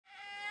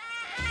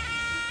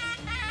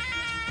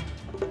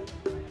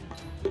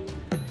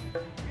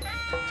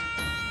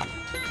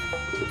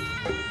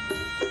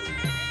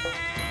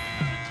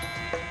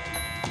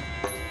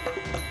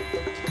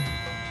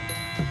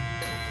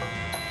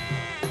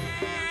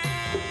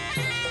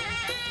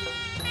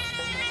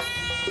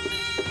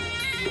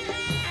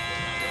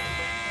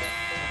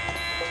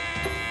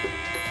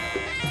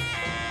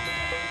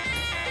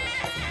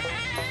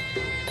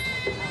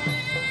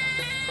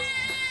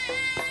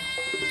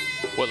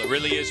Well, it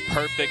really is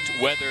perfect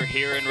weather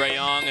here in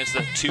Rayong as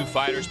the two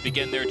fighters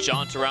begin their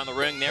jaunt around the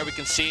ring. There we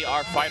can see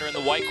our fighter in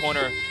the white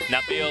corner,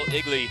 Nabil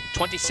Igli,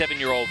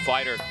 27-year-old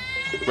fighter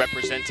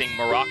representing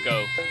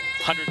Morocco,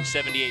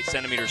 178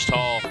 centimeters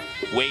tall,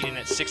 weighed in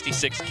at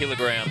 66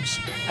 kilograms,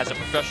 has a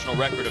professional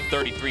record of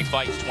 33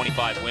 fights,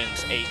 25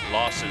 wins, 8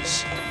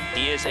 losses.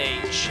 He is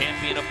a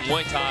champion of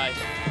Muay Thai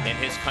in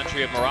his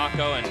country of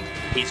Morocco, and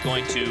he's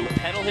going to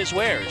peddle his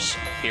wares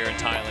here in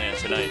Thailand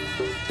tonight.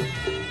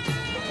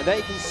 And there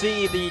you can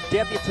see the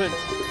debutant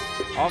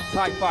of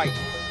Thai Fight,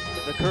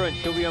 the current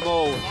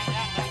WMO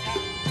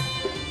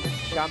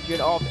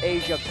champion of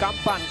Asia,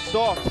 Gumpun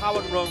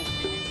Sor.Tawanrung,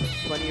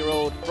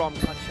 20-year-old from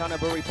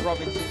Kanchanaburi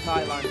province in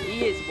Thailand.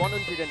 He is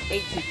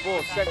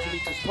 184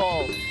 centimeters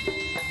tall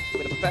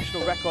with a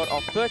professional record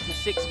of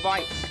 36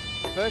 fights,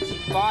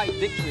 35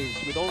 victories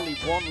with only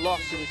 1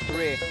 loss in his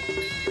career.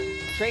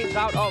 Trains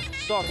out of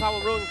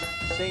Sor.Tawanrung,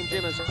 same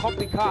gym as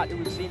Complicat who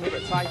we've seen here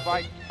at Thai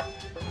Fight,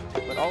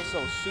 but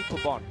also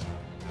Superbon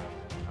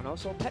and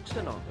also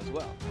Petstanon as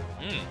well.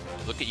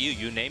 Look at you,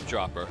 you name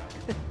dropper.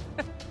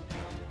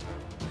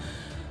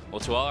 Well,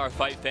 to all our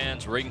fight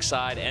fans,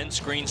 ringside and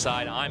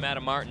screenside, I'm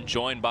Adam Martin,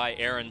 joined by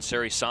Aaron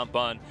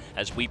Sari-Sampan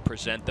as we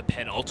present the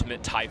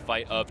penultimate Thai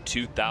fight of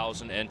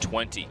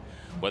 2020.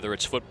 Whether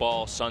it's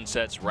football,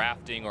 sunsets,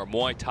 rafting, or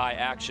Muay Thai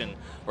action,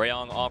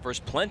 Rayong offers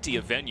plenty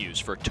of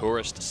venues for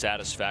tourist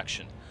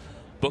satisfaction.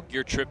 Book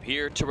your trip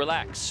here to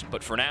relax,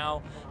 but for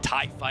now,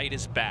 Thai Fight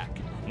is back.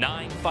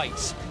 9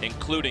 fights,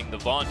 including the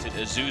vaunted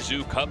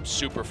Isuzu Cup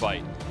Super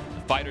Fight.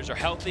 The fighters are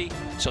healthy,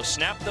 so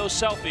snap those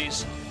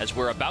selfies as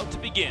we're about to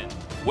begin.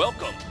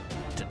 Welcome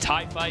to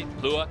Thai Fight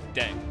Pluak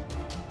Deng.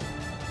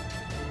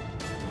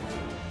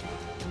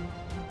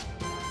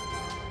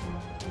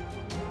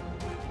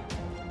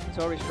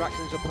 Tourist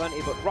attractions are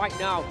plenty, but right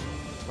now,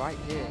 right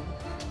here,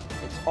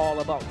 it's all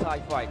about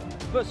Thai Fight.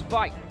 First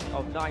fight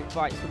of 9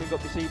 fights coming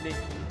up this evening.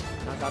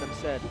 And as Adam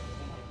said,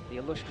 the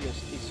illustrious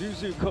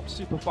Isuzu Cup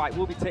Super Fight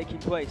will be taking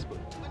place. But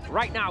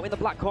right now, in the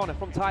black corner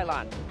from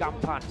Thailand,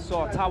 Gumpun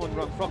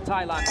Sor.Tawanrung from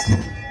Thailand.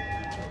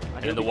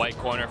 And in the white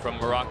corner from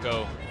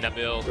Morocco,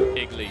 Nabil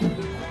Igli.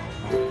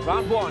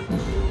 Round 1,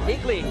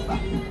 Igli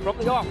from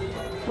the off,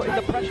 putting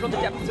the pressure on the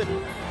debutant.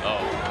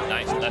 Oh,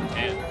 nice left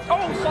hand.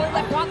 Oh, solid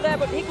left hand there,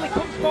 but Igli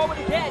comes forward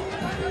again.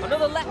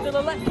 Another left and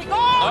a left kick.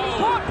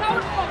 Oh!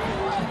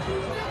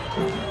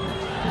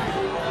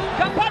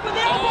 Gumpun with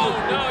the elbow! Oh,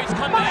 no, he's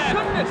come back.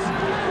 My goodness!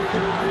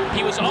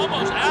 He was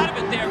almost out of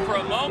it there for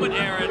a moment,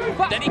 Aaron.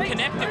 Then he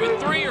connected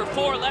with 3 or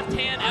 4 left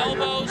hand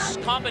elbows,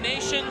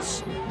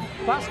 combinations.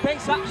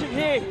 Fast-paced action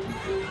here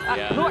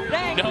at Pluak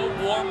Deng. No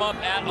warm-up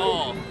at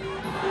all.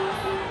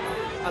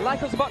 And like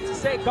I was about to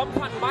say,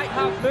 Gumpun might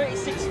have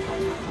 36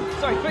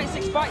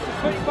 fights and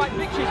 35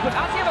 victories, but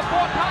as he ever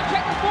fought, can't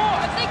check the 4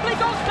 as Igli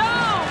goes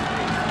down!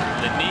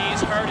 The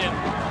knees hurt him.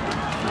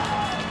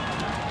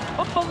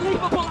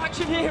 Unbelievable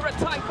action here at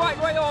Thai Fight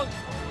Rayong.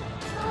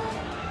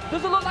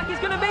 Doesn't look like he's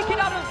going to make it,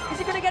 Adam. Is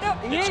he going to get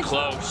up? He is. It's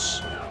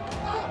close,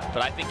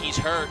 but I think he's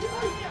hurt.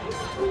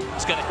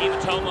 He's got a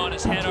hematoma on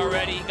his head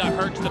already. He got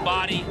hurt to the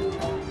body.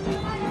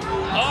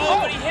 Oh,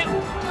 but he hit.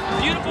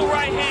 Beautiful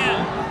right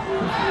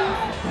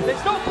hand.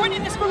 There's no point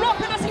in this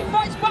Moroccan as he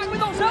fights back with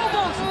those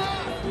elbows.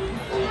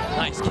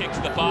 Nice kick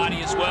to the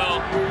body as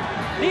well.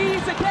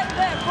 Knees again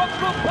there from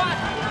Gumpun.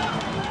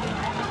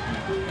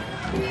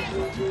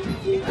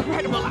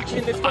 Incredible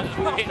action this one.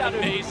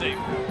 Amazing.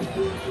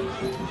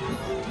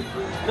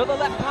 Another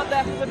left hand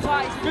there from the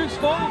Thais. He moves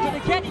forward, but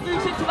again he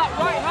moves into that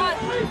right hand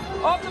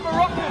of the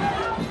Moroccan.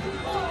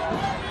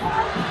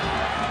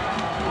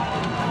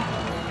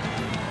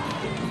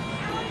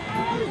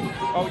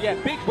 Oh yeah,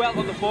 big welt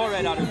on the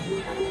forehead, Adam.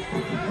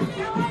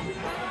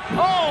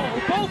 Oh,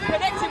 both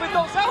connecting with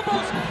those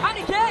elbows, and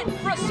again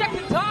for a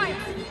second time.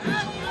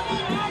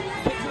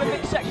 Kick to the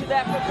midsection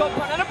there from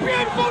Gumpun, and a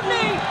beautiful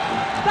knee.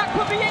 That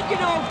could be it, you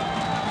know.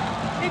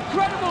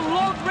 Incredible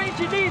long-range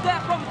knee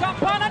there from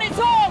Gumpun, and it's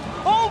all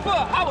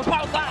over. How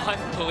about that?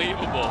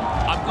 Unbelievable.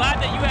 I'm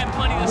glad that you had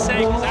plenty to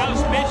say because I was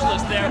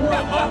speechless there for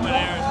a moment,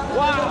 Aaron.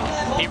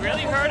 Wow. He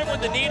really hurt him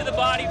with the knee to the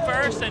body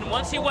first, and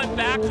once he went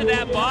back to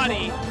that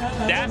body,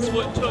 that's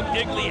what took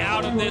Igli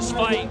out of this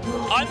fight.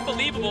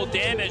 Unbelievable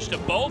damage to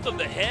both of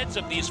the heads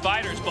of these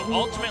fighters, but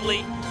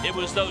ultimately it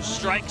was those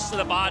strikes to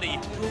the body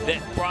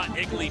that brought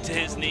Igli to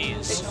his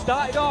knees. It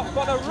started off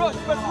on a rush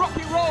but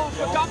rocky road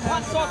for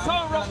Gumpun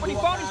Sor.Tawanrung when he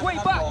found his way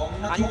back,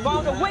 and he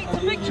found a way to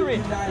victory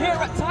here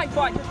at Thai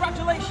Fight.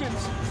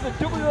 Congratulations to the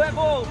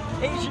WMO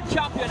Asian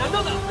champion.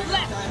 Another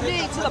left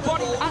knee to the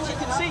body, as you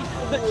can see,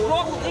 that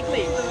dropped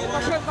Igli. I'm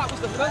not sure if that was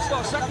the first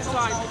or second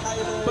time,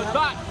 but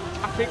that,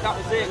 I think that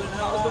was it.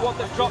 That was the one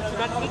that dropped him,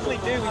 and Igli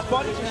knew his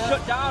body just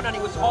shut down and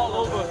it was all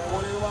over.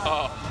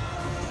 Oh.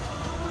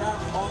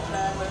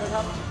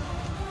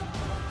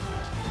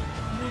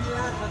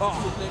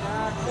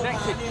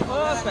 Connected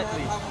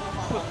perfectly.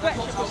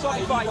 Perfection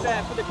personified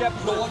there for the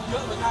debutant.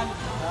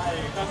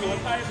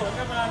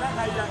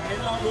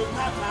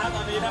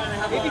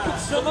 If you could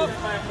sum up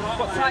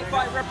what Thai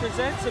Fight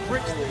represents and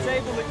brings to the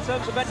table in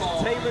terms of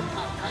entertainment,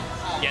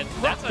 Yeah,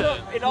 that's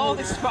in all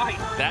this fight.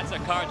 That's a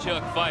car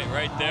choke fight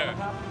right there.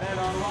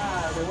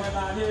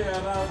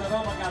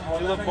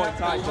 Love point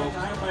title.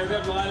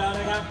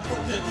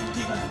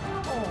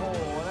 โอ้โห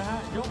นะฮะ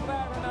ยกแร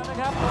กแล้วนะ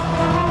ครับ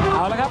เอ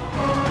าละครับ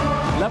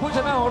และผู้ช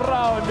นะของเร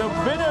า The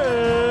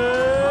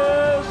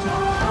winners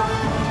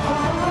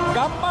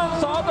กัมปัน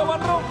สอตะวัน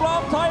รุ่งกลอ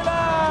บไทยแล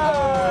น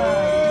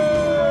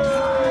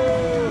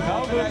ด์เขา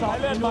คือสาย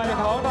เลือดใหม่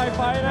ของไทยไ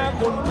ฟนะ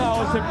คุณเข่า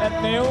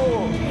11 นิ้ว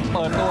เ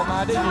ปิดตัวมา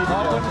ได้ดีขอ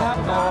บคุณครับ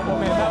ผม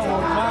เห็นหน้าหุ่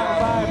นมา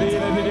กดี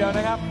เลยทีเดียวน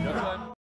ะครับ